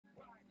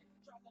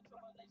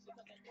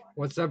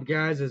What's up,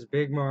 guys? It's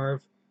Big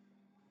Marv.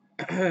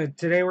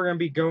 Today we're going to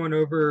be going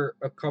over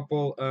a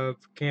couple of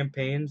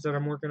campaigns that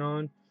I'm working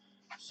on.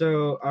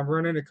 So I'm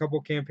running a couple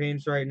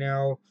campaigns right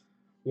now.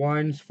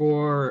 One's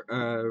for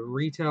a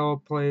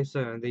retail place,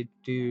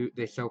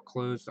 they sell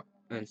clothes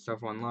and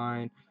stuff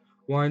online.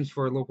 One's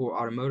for a local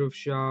automotive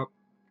shop,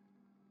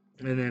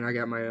 and then I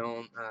got my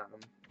own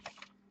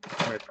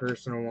my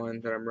personal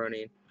one that I'm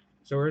running.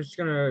 So we're just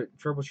gonna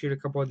troubleshoot a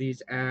couple of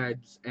these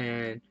ads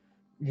and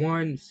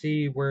one,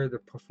 see where the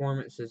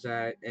performance is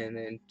at, and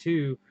then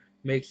two,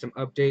 make some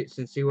updates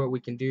and see what we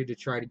can do to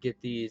try to get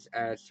these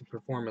ads to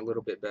perform a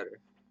little bit better.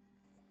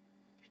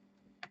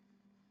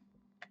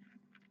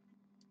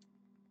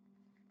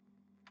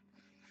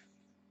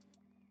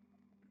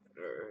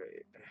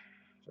 Alright.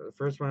 So the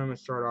first one I'm gonna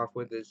start off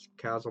with is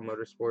Castle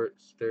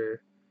Motorsports.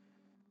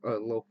 A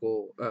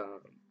local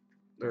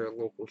they're a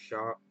local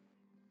shop.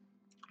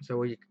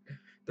 So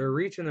their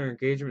reach and their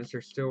engagements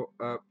are still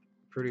up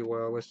pretty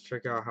well. Let's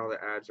check out how the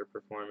ads are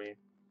performing.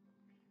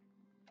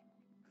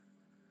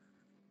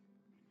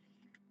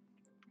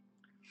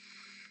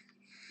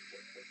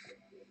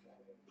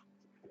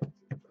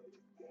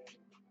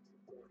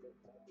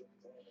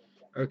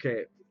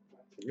 Okay,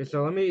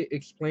 so let me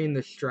explain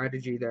the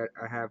strategy that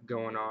I have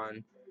going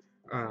on.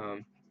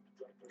 Um,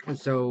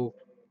 so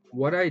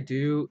what I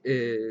do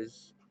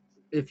is,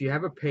 if you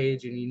have a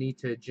page and you need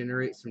to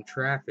generate some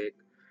traffic,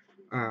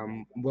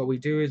 what we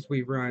do is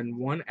we run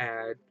one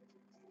ad.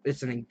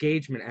 It's an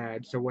engagement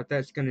ad. So what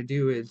that's going to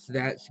do is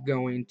that's just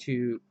going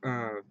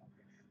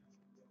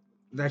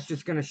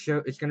to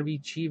show. It's going to be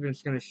cheap and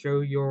it's going to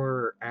show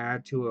your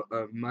ad to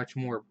a much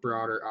more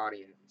broader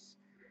audience.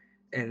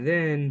 And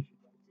then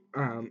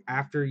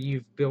after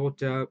you've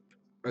built up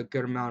a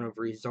good amount of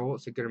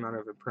results, a good amount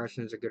of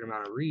impressions, a good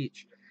amount of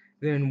reach,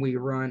 then we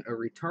run a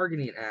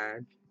retargeting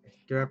ad.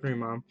 Good afternoon,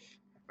 Mom.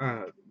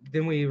 Uh,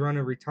 then we run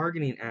a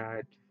retargeting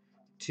ad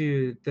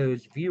to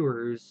those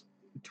viewers,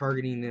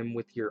 targeting them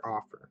with your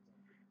offer.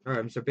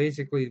 So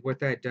basically, what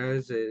that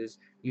does is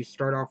you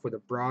start off with a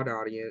broad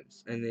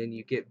audience, and then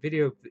you get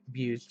video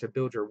views to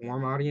build your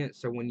warm audience.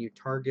 So when you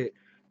target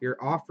your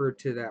offer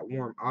to that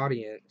warm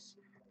audience,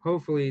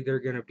 hopefully they're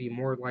going to be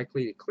more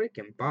likely to click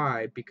and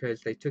buy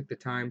because they took the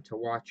time to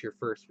watch your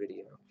first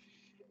video.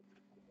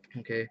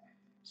 Okay,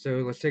 so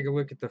let's take a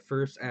look at the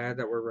first ad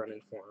that we're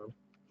running for them.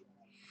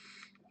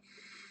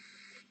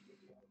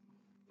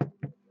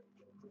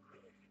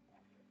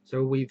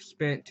 So we've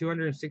spent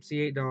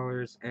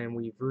 $268 and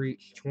we've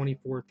reached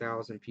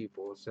 24,000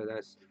 people. So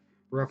that's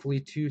roughly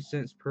 2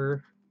 cents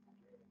per.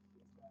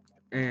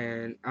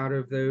 And out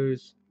of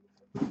those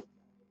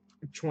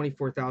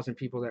 24,000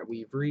 people that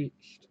we've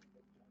reached,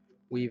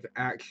 we've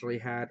actually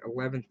had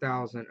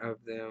 11,000 of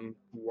them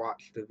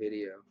watch the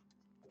video.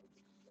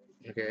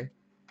 Okay.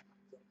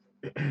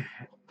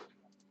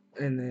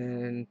 And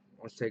then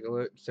let's take a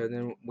look. So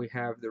then we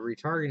have the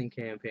retargeting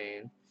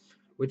campaign,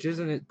 which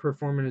isn't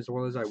performing as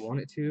well as I want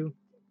it to.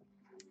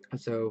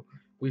 So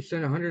we've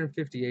sent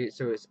 158,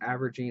 so it's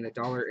averaging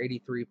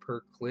 $1.83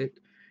 per click.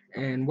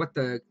 And what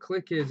the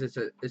click is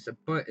a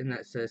button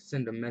that says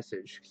send a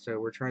message. So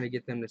we're trying to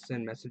get them to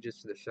send messages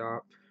to the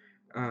shop.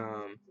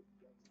 Um,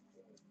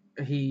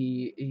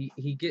 he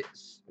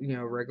gets,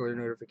 regular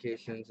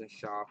notifications and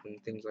shop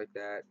and things like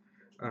that.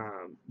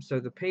 So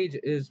the page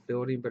is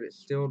building, but it's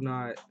still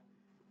not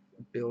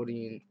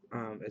building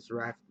as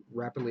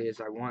rapidly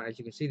as I want. As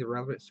you can see, the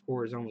relevant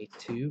score is only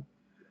 2.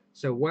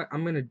 So what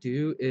I'm going to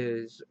do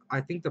is, I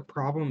think the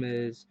problem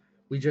is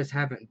we just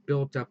haven't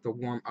built up the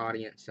warm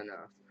audience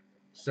enough.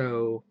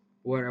 So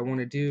what I want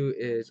to do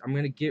is I'm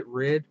going to get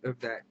rid of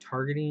that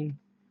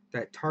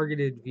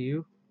targeted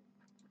view.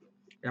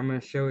 I'm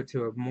going to show it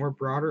to a more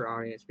broader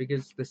audience,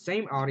 because the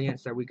same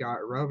audience that we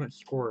got a relevant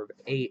score of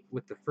 8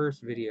 with the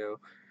first video.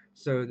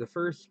 So the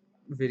first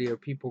video,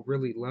 people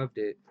really loved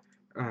it.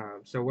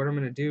 So what I'm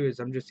going to do is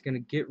I'm just going to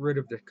get rid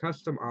of the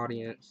custom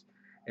audience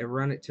and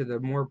run it to the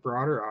more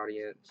broader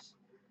audience.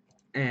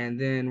 And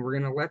then we're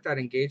going to let that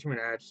engagement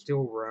ad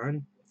still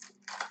run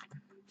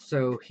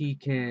so he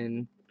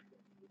can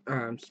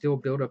still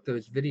build up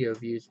those video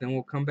views. Then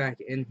we'll come back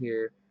in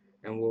here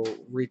and we'll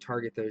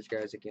retarget those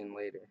guys again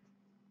later.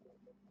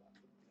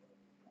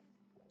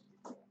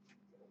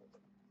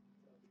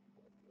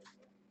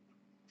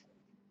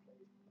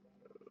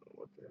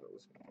 What the hell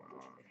is going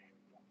on?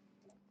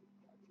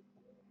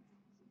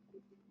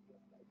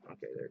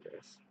 Okay, there it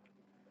goes.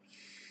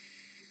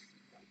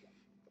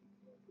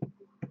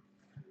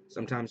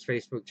 Sometimes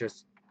Facebook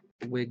just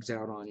wigs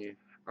out on you.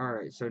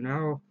 Alright, so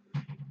now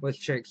let's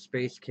check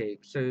Space Cake.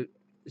 So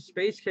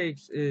Space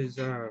Cakes is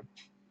they're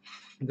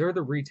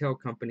the retail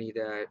company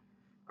that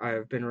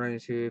I've been running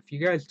to. If you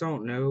guys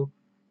don't know,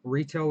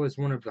 retail is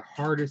one of the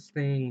hardest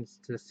things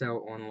to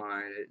sell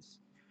online. It's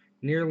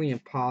nearly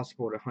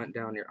impossible to hunt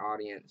down your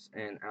audience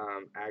and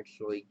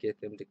actually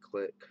get them to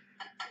click.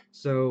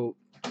 So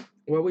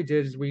what we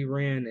did is we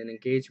ran an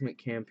engagement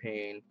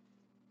campaign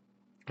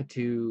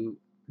to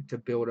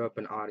build up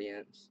an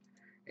audience.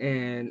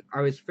 And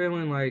I was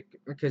feeling like,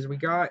 because we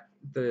got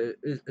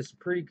it's a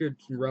pretty good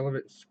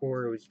relevant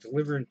score. It was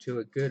delivering to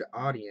a good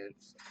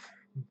audience,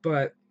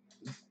 but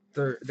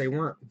they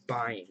weren't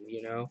buying,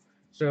 you know.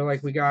 So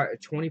like we got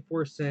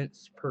 24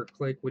 cents per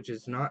click, which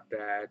is not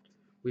bad.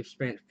 We've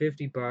spent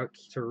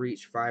 $50 to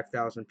reach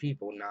 5,000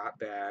 people, not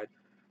bad.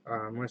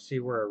 Let's see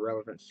where our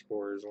relevant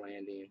score is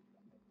landing.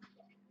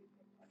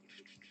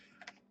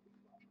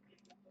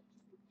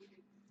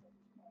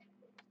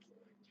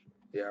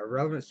 Yeah,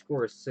 relevant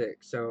score is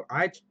 6. So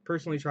I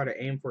personally try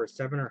to aim for a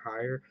 7 or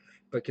higher,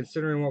 but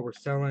considering what we're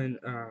selling,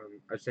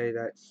 I'd say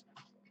that's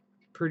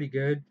pretty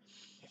good.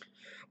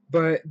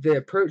 But the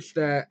approach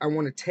that I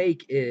want to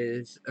take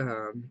is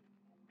I'm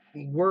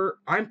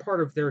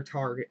part of their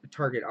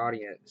target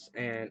audience,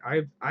 and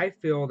I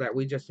feel that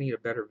we just need a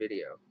better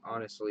video,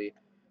 honestly.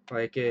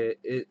 Like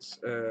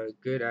it's a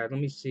good ad. Let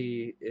me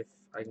see if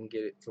I can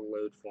get it to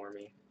load for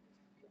me.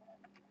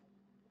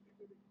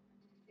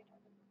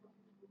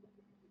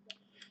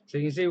 So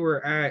you can see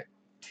we're at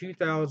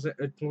 2,000,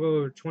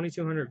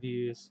 2,200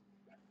 views.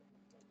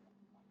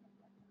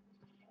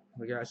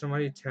 We got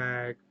somebody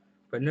tagged,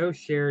 but no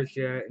shares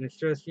yet, and it's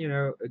just, you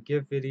know, a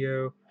gift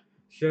video,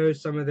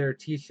 shows some of their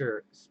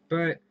t-shirts,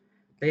 but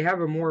they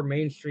have a more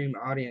mainstream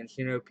audience,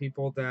 you know,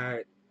 people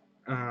that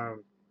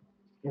um,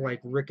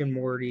 like Rick and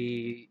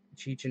Morty,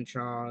 Cheech and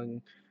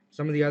Chong,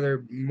 some of the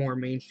other more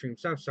mainstream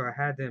stuff. So I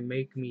had them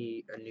make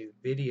me a new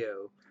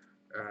video.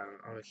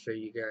 I'm gonna show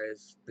you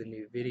guys the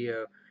new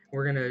video.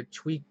 We're gonna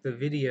tweak the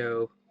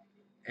video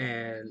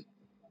and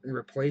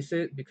replace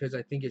it because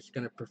I think it's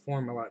gonna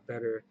perform a lot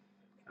better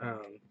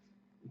um,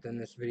 than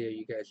this video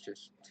you guys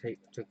just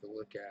took a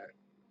look at.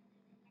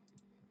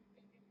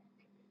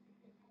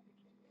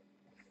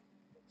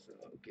 So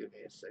give me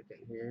a second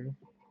here.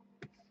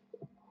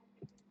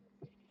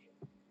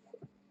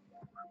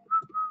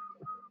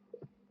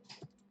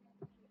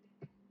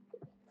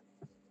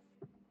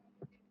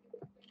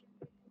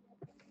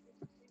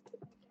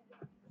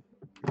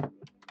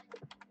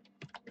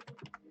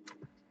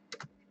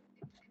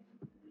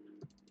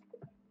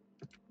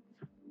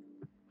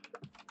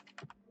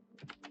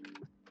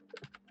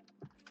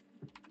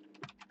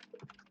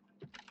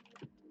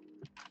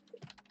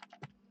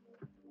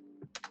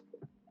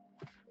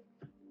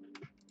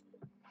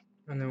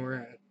 And then we're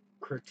gonna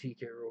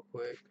critique it real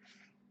quick.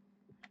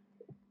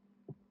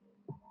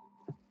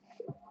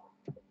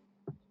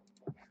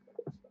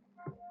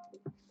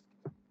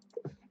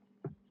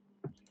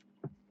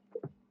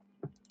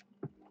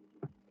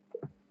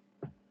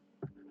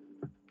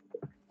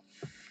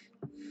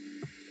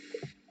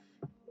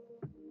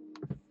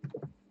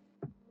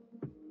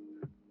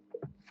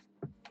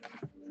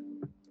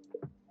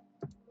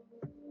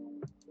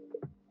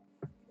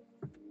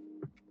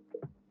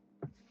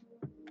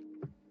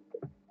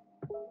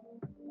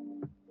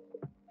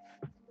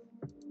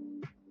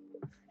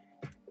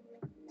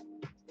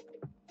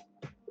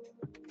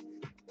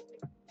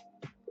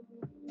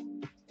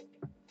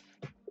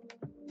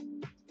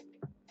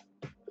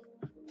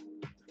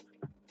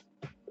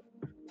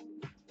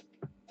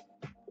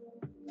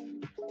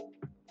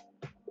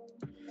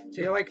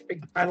 See, I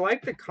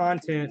like the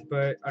content,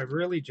 but I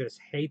really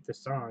just hate the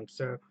song.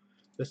 So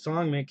the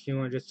song makes you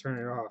want to just turn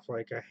it off.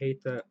 Like I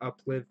hate the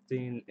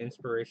uplifting,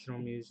 inspirational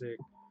music.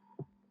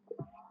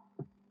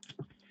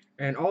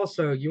 And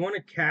also, you want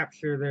to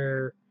capture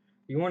the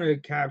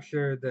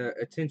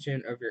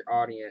attention of your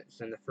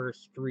audience in the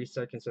first 3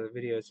 seconds of the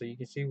video. So you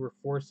can see we're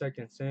 4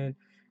 seconds in,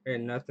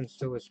 and nothing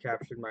still has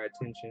captured my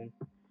attention.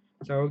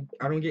 So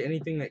I don't get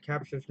anything that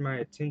captures my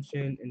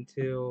attention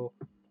until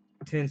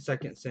 10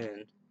 seconds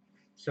in.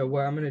 So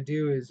what I'm going to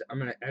do is I'm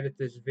going to edit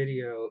this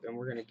video and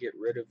we're going to get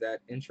rid of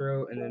that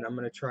intro, and then I'm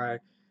going to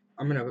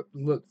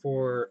look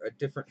for a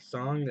different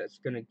song that's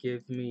going to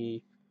give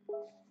me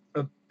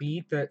a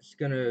beat that's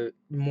going to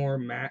more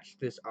match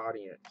this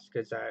audience,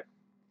 because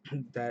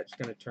that's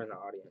going to turn the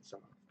audience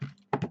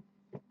off.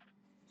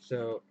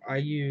 So I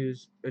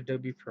use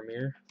Adobe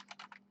Premiere,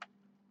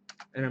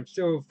 and I'm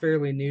still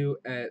fairly new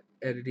at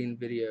editing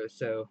videos,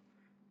 so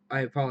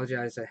I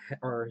apologize,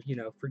 or you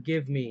know,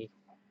 forgive me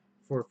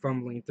for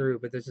fumbling through,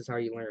 but this is how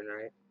you learn,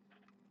 right?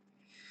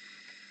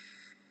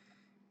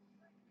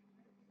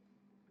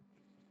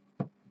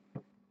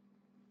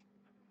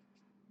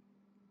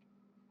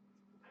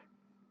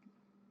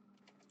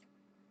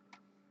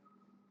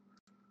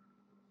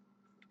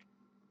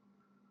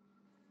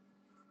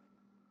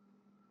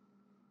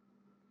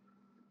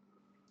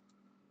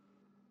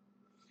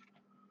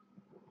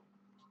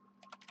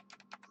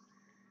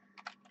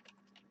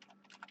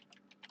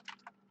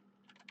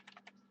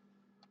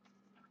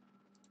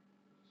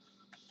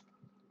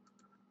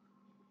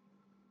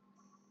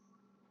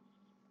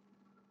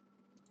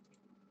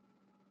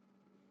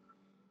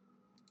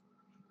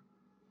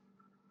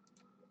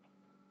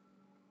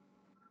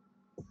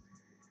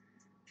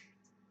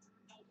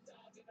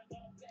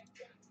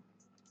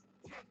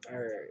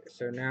 Alright,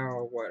 so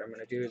now what I'm going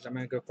to do is I'm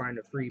going to go find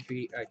a free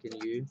beat I can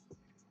use.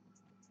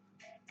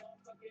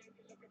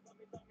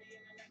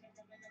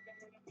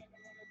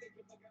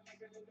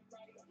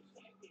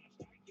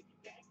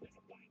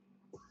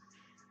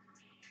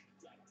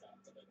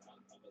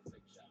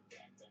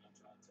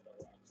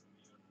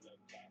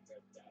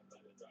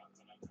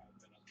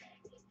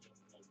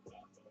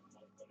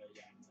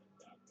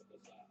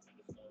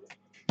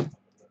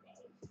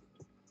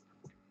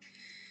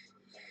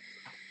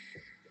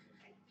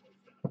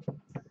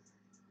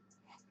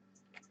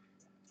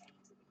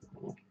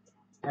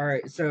 All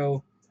right,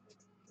 so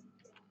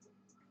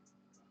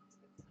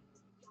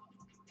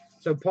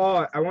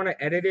Paul, I want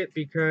to edit it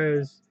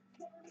because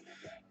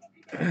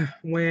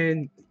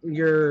when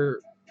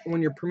you're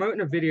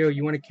promoting a video,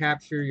 you want to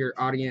capture your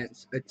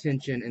audience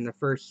attention in the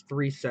first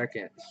 3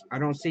 seconds. I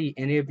don't see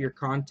any of your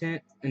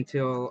content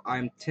until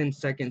I'm 10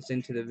 seconds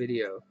into the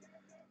video.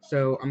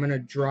 So I'm gonna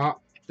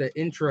drop the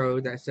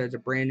intro that says a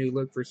brand new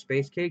look for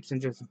space cakes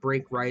and just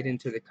break right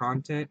into the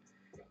content.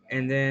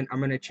 And then I'm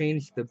gonna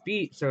change the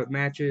beat so it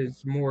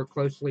matches more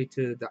closely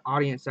to the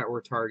audience that we're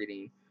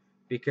targeting,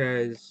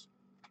 because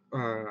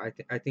I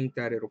think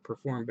that it'll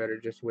perform better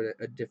just with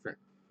a different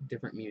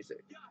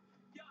music.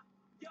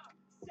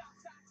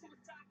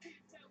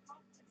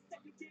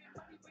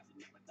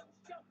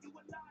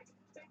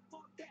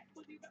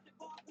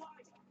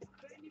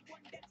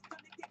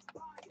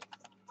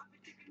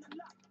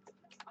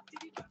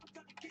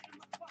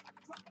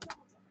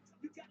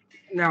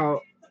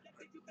 Now,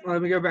 let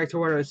me go back to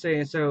what I was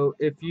saying. So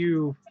if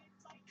you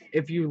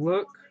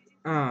look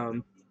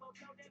on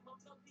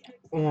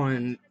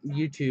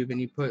YouTube and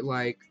you put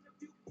like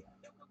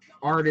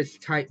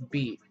artist type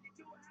beat,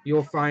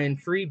 you'll find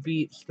free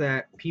beats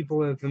that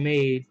people have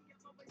made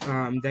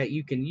that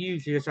you can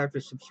use. You just have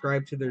to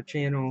subscribe to their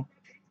channel,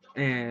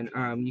 and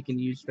you can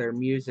use their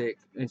music.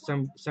 And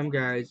some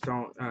guys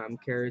don't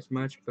care as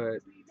much, but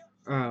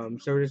so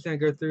we're just gonna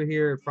go through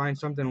here and find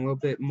something a little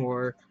bit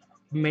more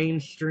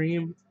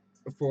mainstream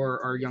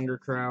for our younger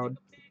crowd,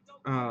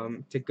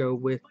 to go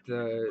with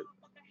the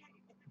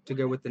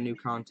new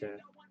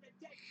content.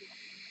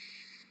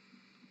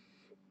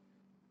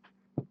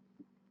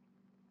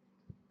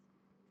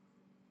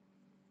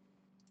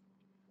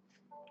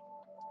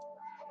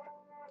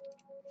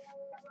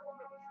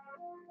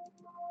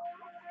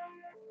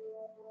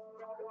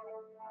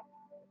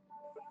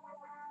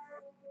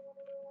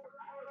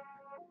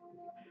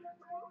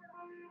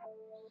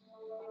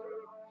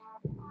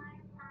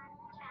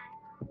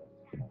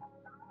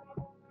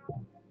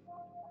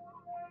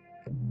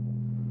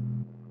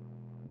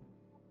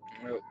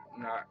 Nope,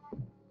 not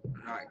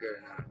good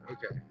enough.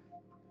 Okay.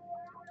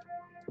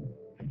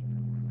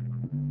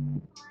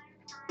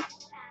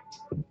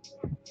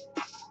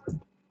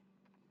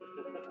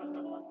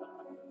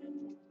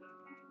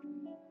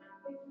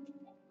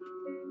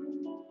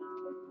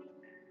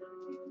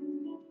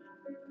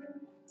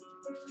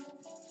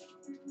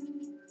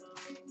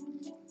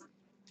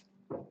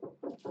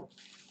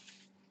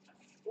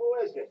 Who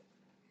is it?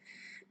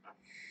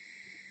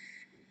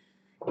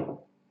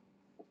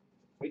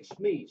 It's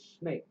me,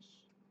 Snakes.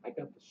 I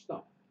got the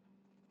stuff.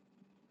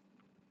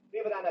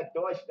 Leave it on the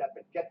doorstep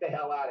and get the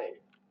hell out of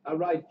here. All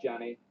right,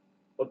 Johnny.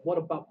 But what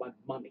about my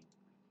money?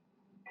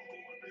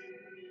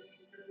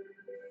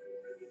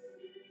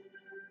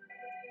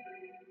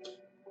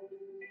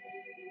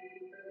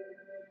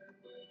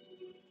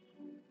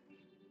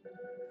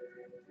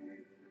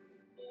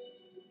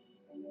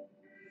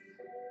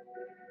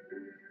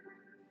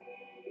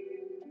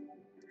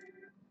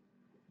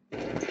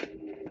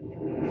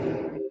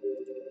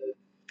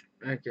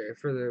 Okay,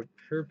 for the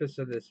purpose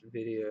of this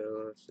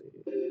video, let's see.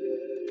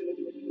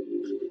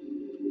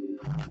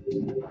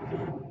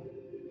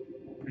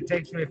 It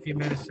takes me a few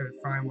minutes to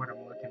find what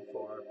I'm looking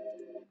for.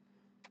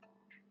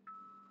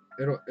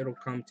 It'll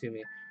come to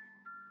me.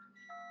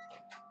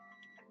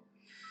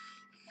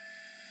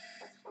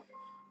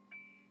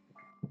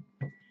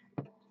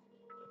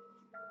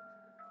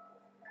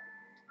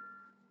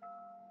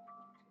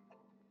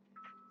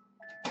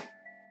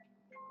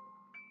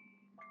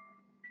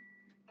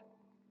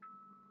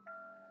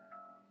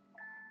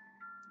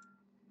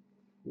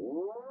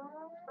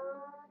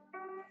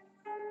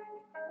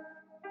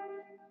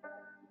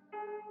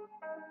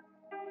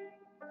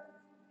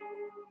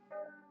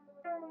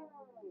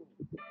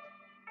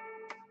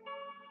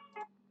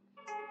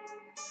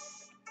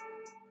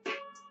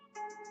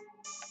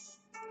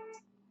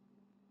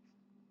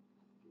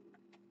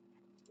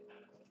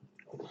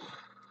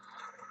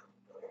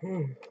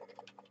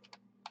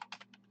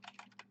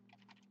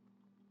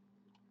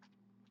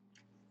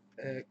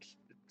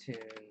 X10.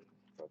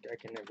 Fuck, I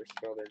can never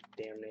spell their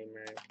damn name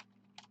right.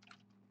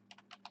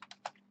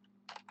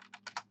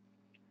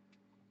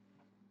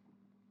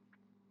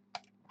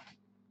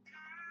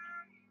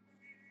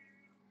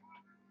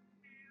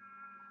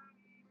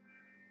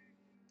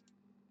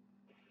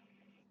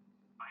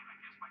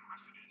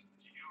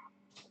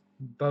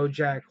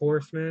 BoJack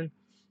Horseman.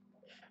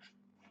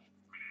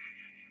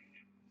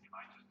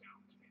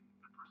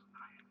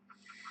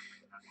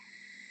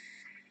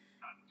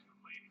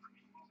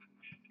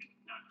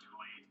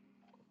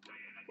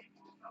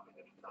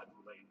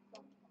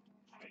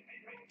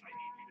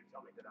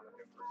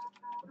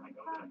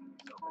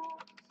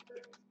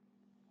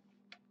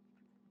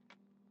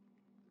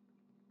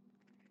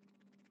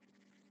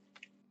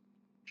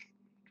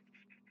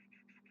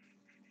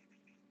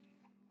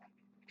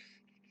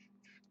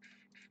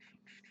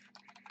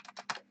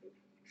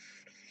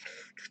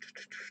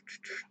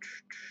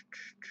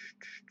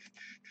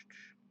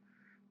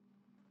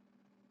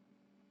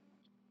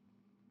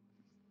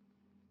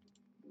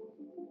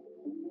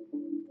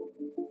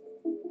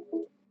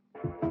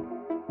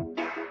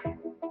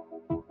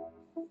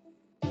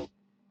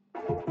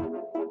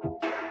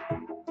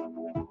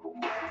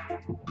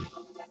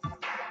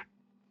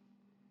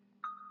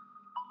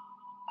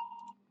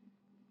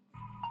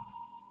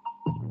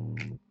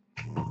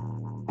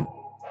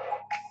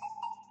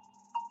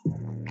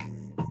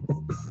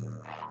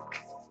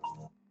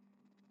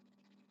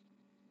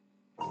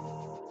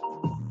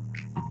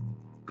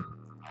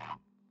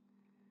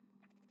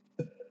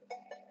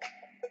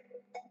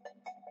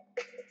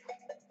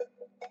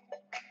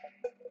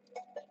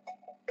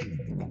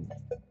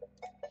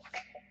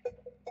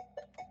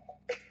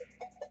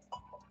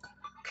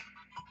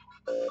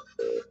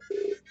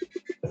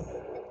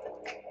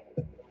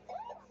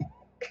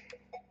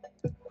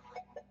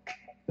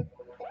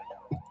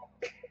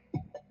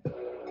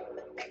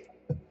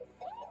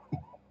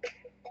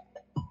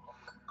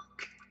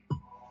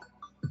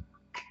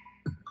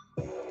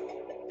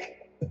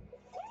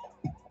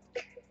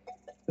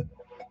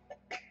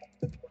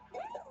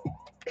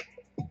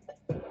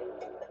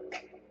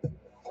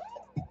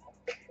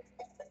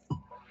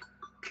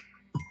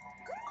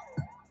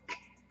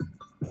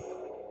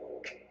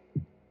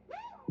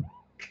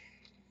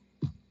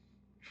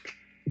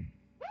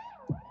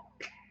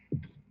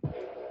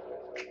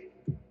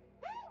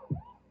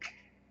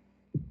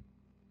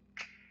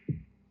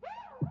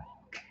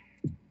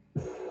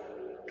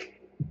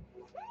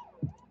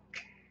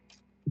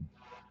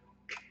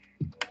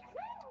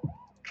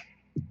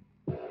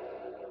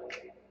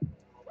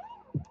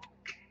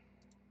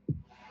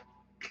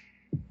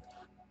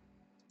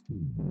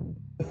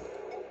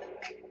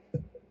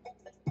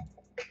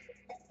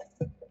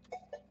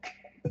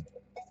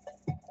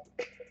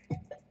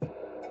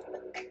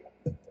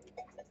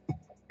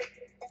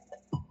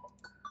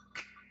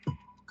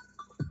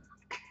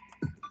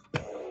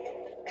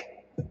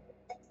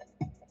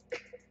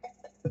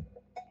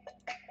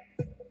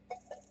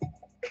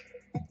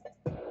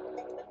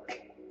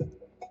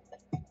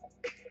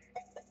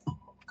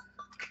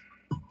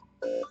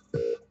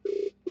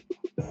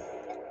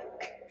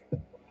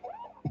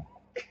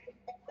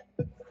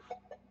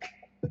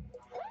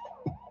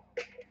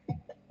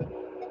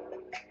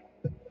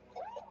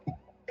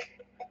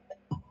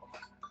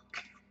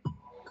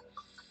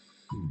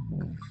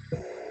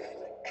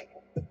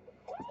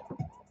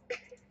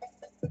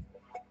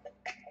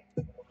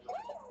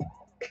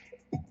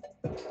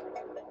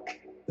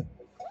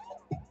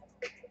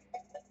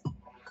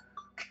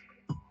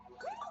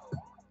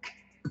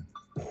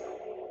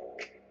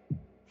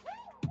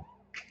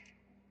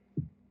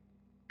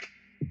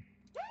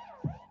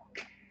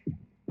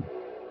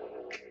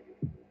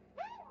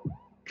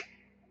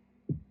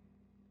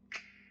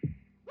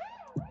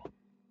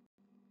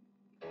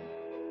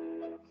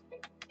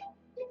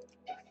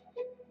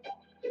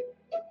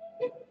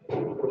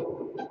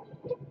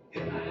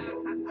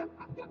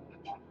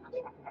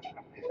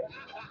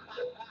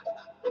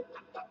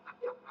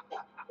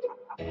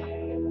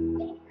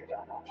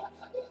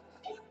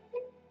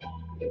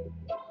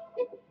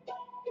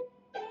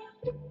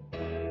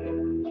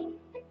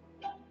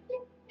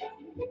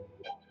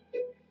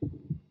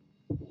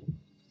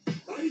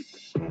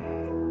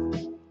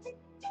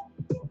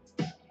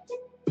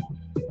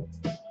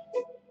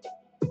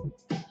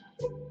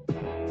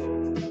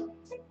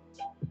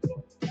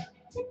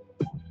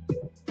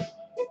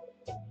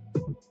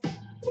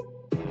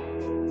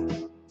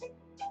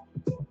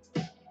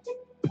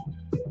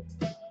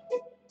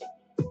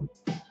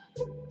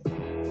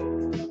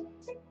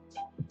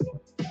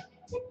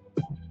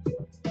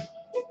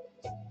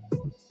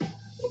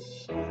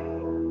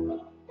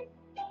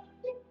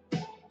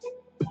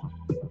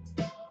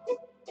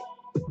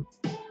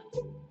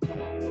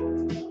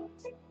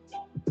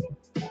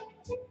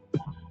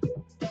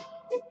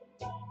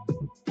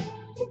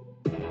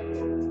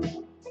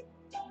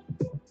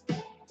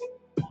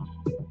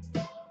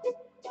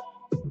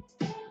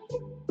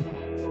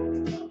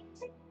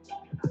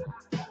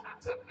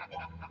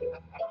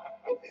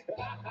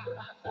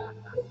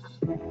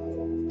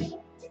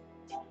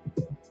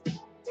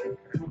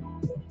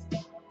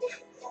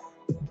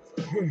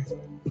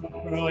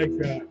 I like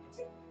that.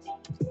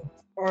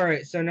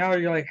 Alright, so now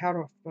you're like, how do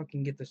I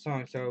fucking get the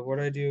song? So what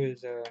I do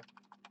is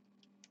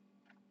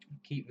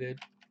keep vid.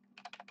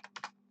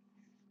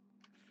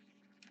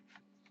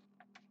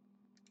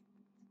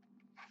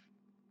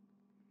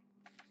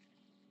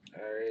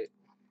 Alright.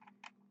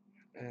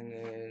 And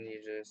then you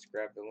just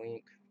grab the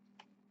link.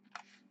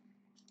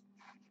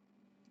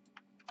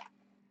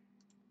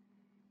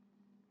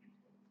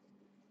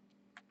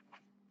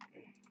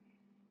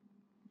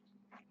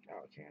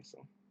 Oh,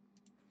 cancel.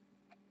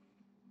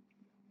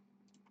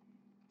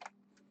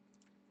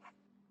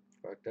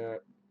 Fuck that.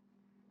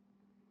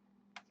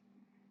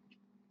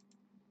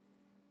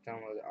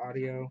 Download the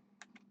audio.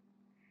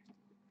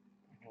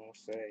 And we'll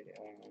say,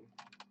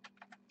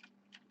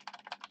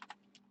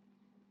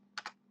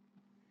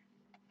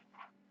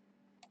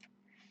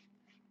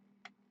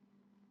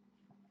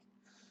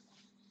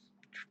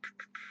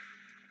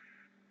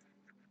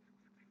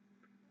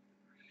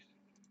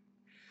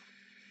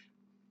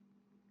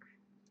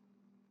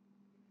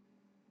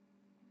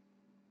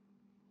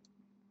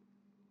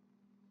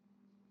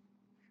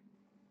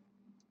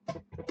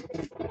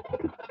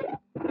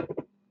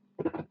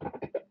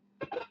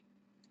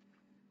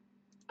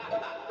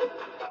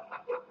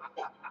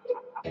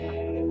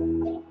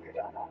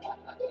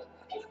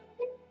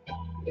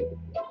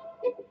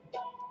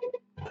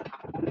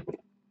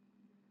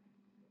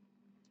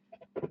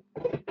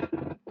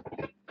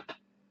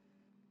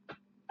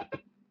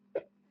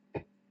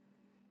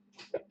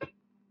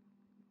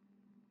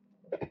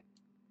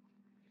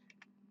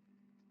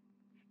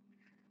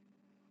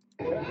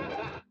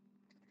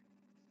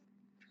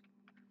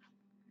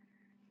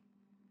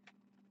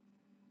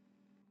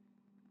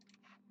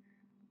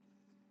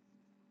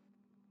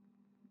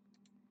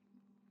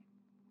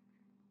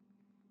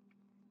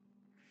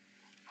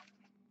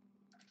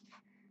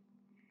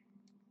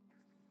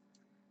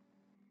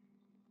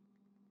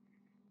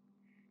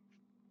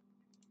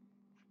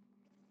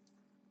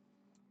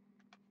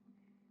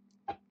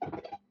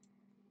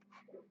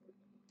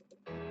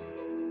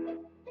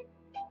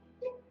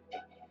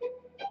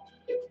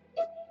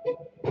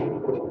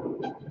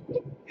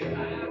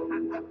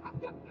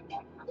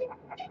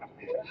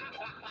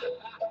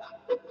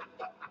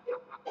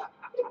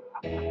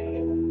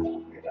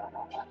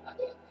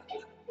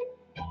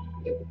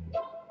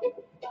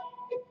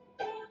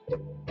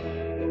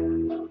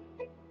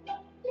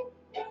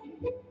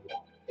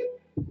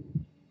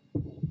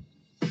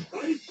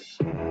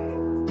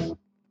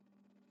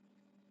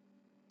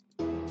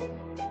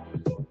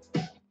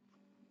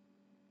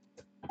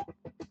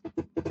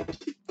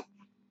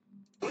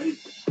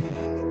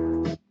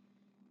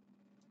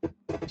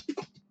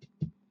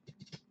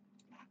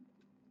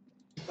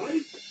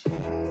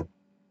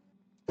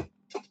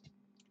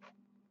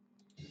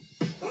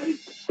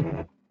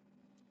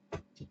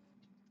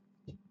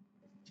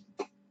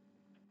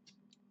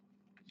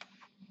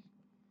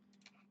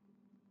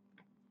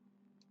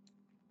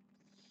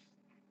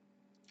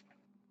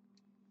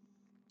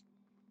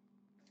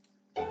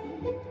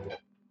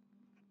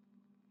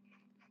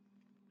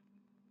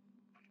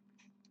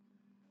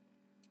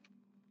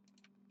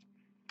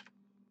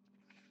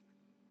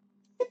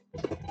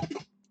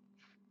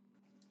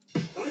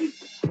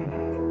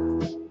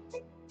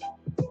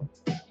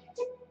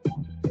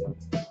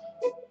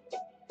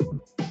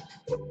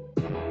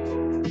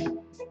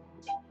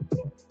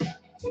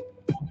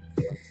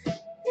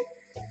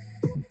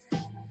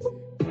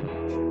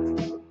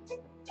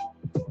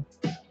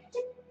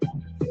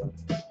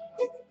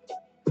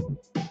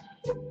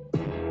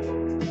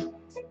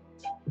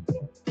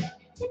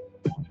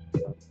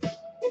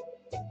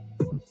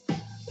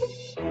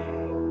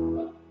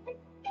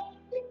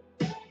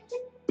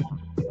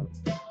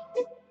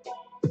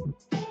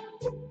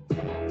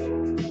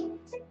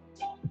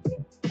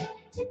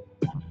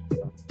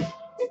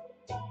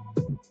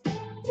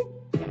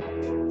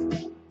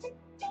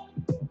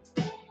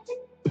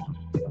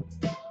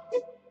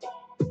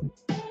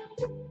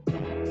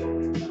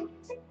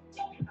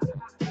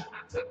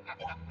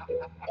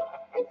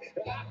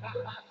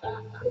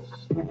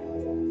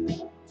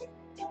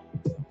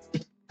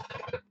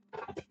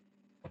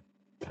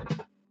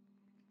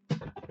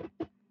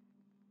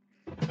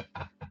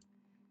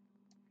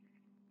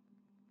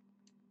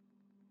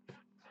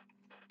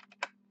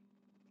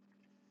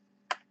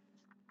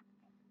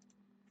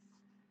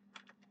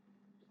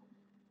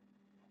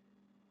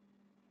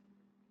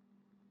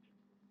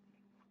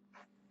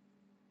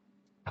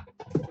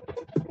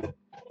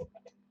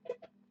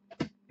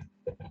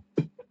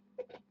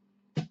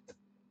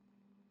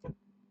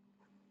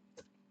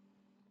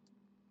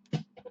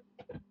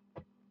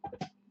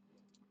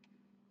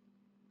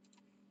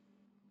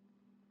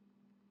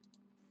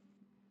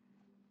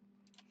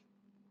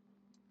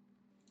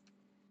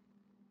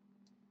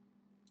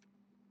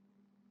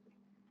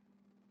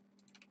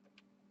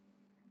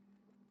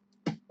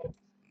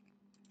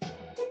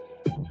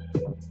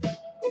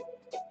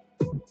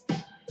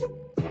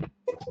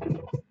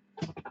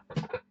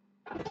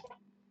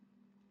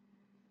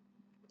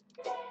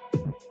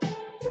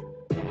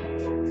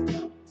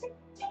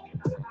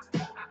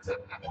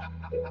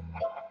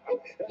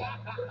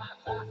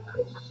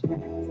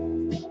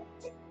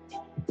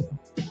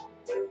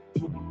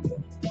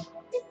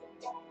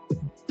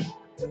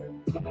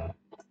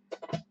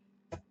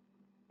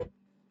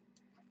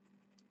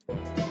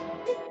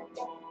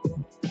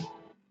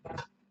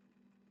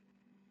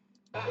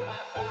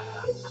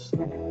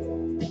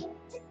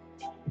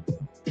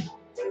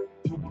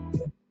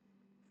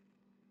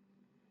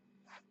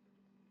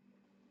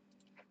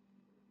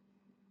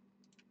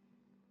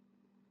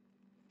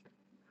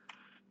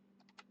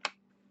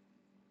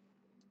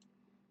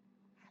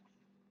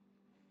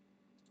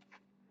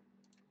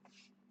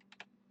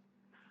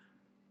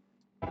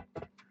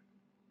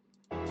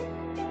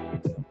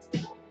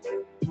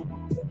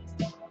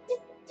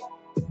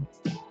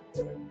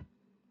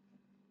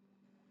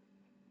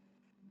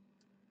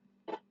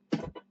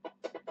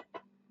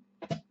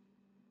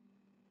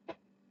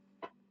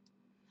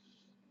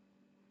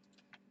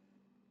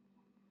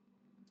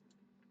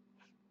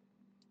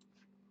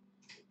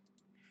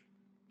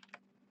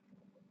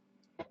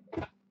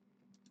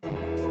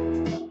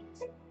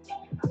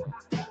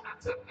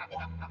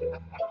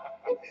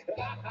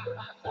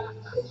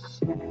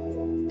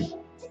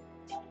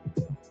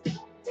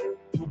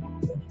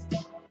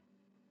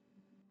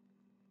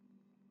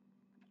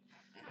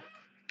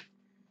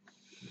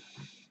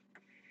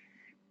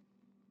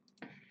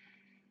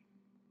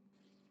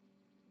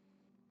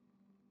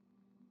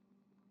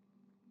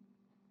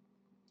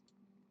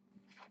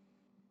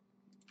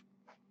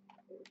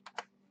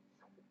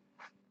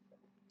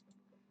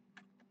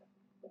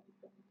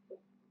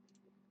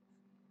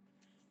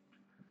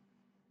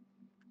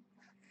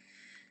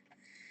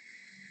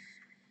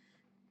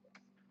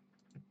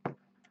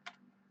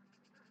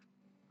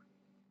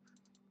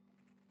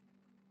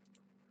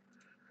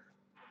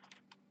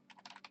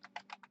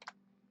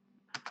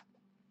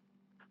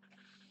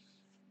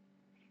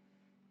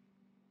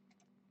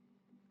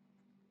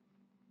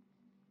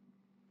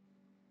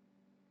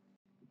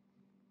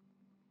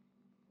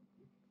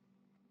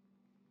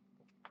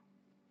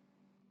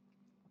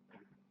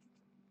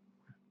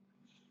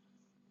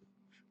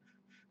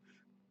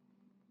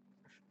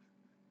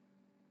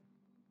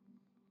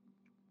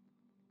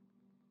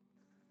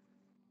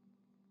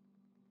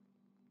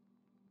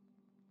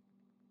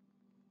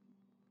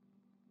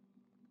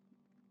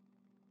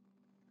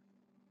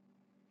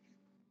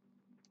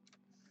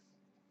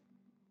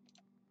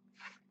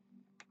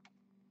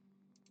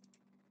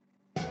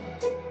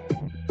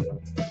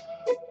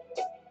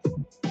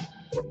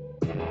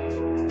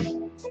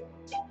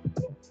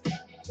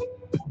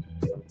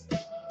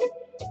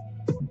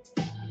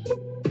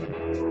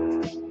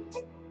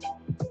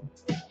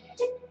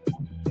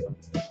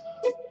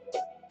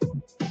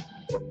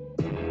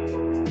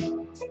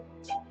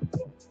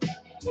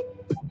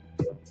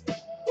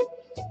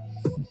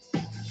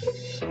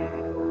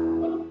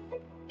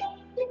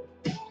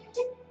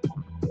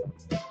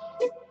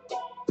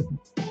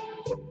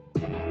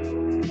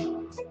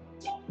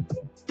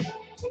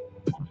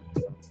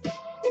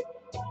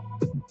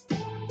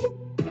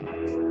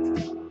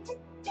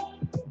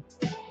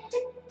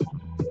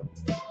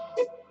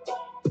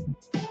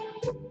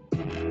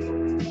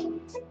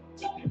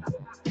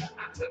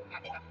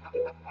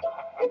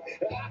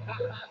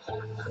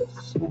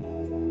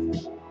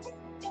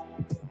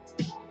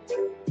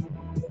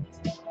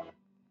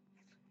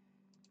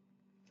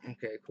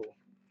 Okay, cool.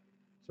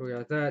 So we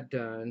got that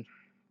done.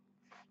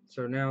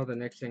 So now the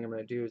next thing I'm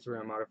going to do is we're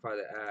going to modify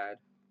the ad.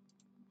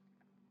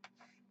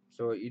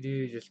 So what you do,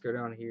 you just go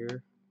down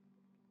here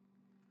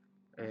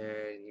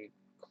and you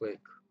click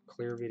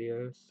clear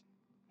videos,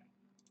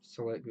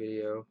 select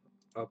video,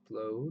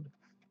 upload.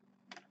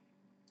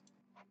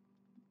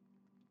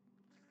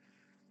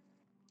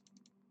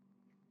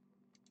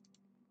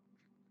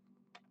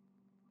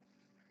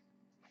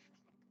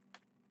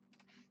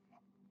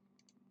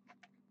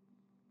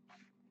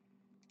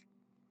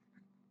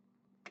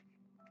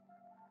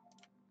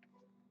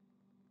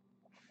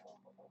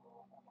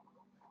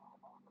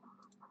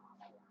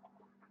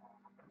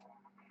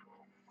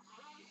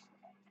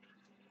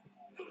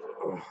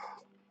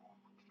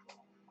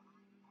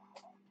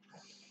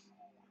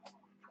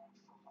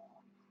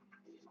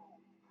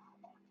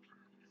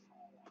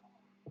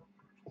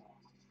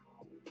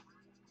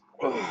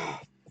 Oh,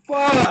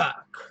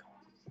 fuck!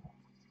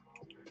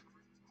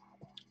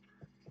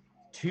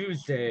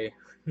 Tuesday.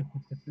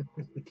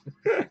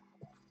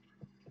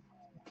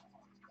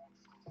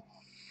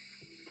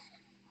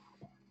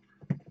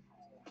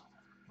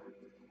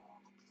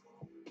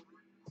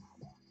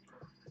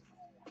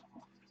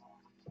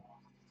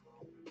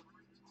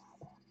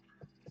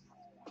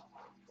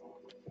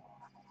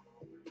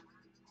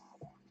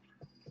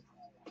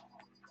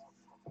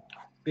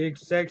 Big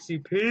Sexy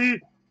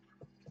Pete.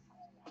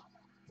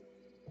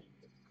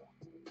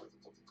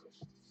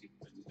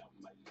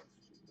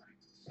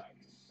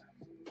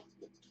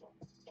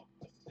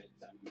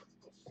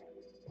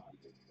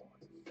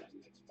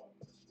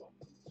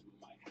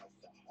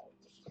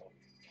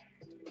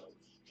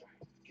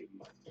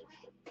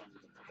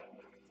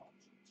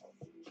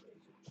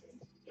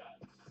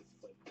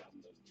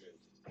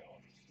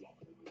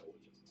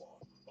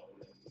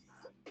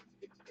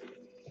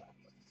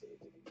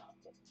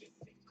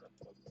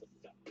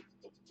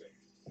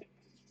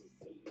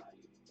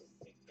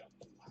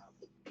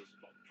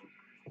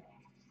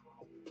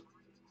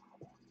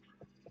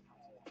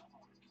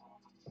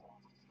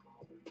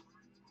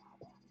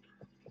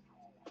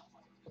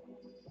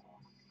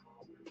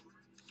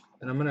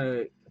 And I'm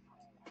gonna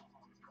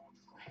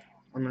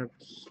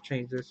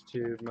change this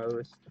to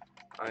most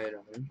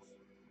items.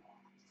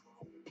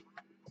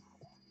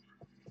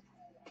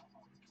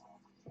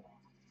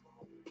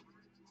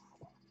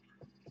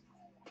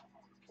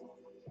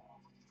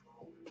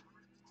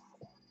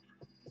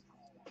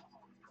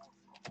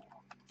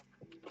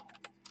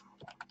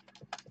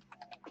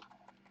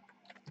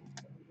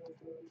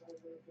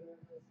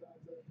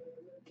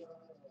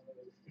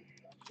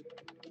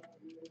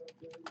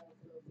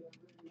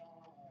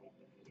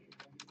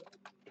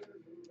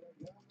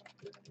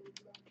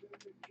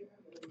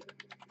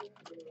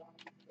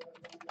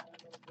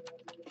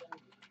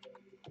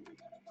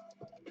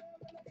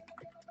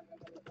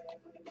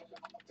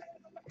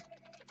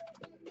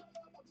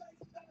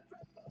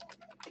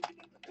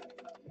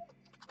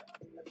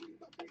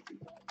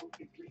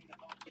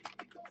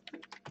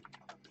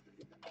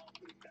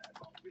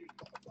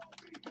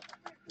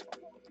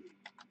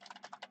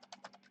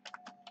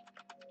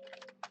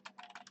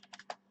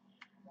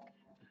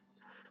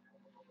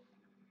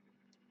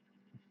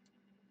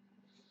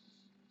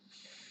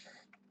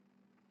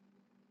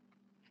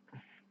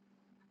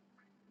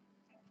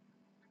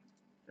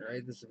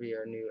 Alright, this will be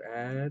our new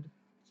ad.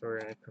 So we're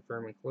gonna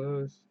confirm and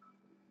close.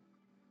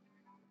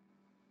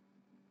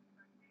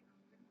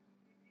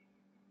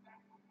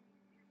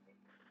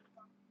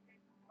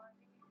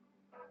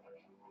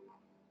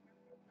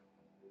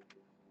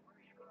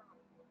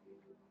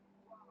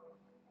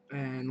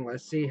 And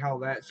let's see how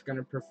that's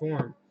gonna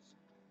perform.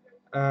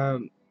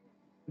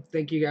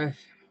 Thank you guys.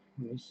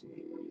 Let me see.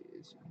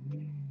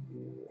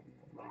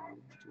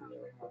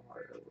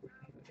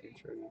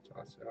 Intro you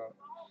toss out.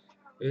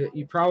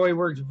 You probably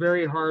worked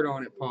very hard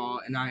on it,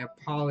 Paul, and I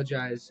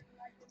apologize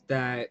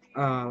that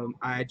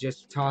I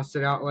just tossed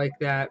it out like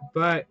that.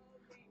 But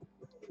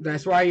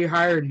that's why you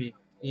hired me.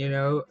 You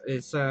know,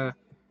 it's I'm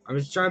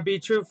just trying to be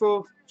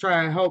truthful,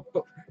 try to help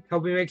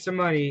you make some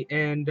money,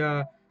 and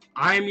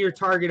I'm your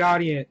target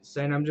audience,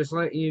 and I'm just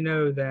letting you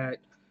know that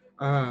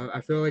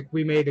I feel like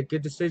we made a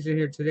good decision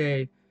here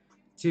today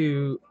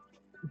to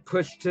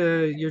push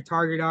to your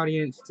target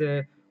audience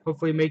to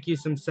hopefully make you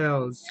some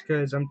sales,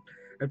 because I'm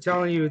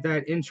telling you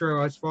that intro,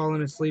 I was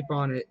falling asleep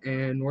on it,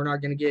 and we're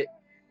not gonna get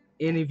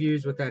any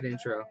views with that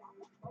intro.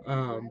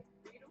 Um,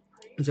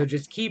 so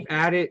just keep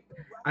at it.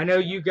 I know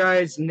you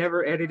guys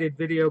never edited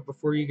video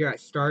before you got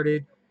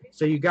started,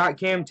 so you got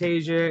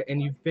Camtasia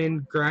and you've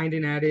been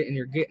grinding at it and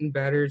you're getting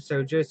better.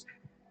 So just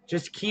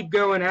keep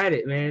going at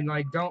it, man.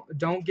 Like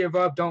don't give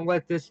up. Don't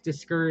let this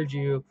discourage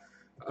you.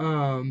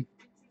 Um,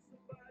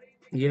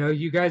 you know,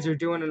 you guys are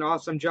doing an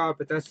awesome job,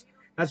 but that's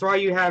why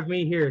you have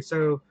me here.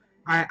 So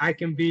I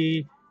can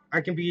be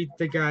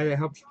the guy that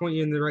helps point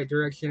you in the right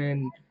direction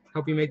and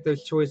help you make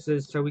those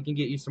choices so we can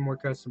get you some more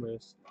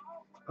customers.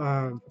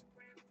 Um,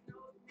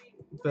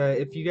 but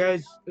if you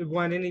guys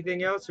want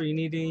anything else or you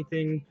need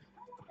anything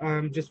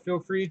just feel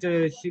free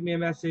to shoot me a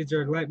message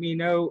or let me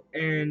know,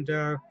 and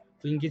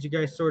we can get you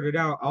guys sorted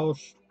out. I'll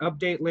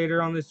update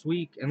later on this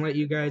week and let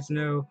you guys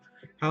know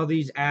how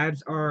these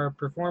ads are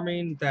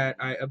performing that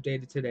I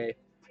updated today.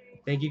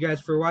 Thank you guys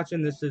for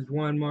watching. This is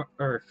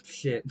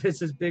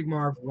This is Big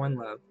Marv. One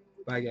love.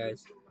 Bye,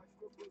 guys.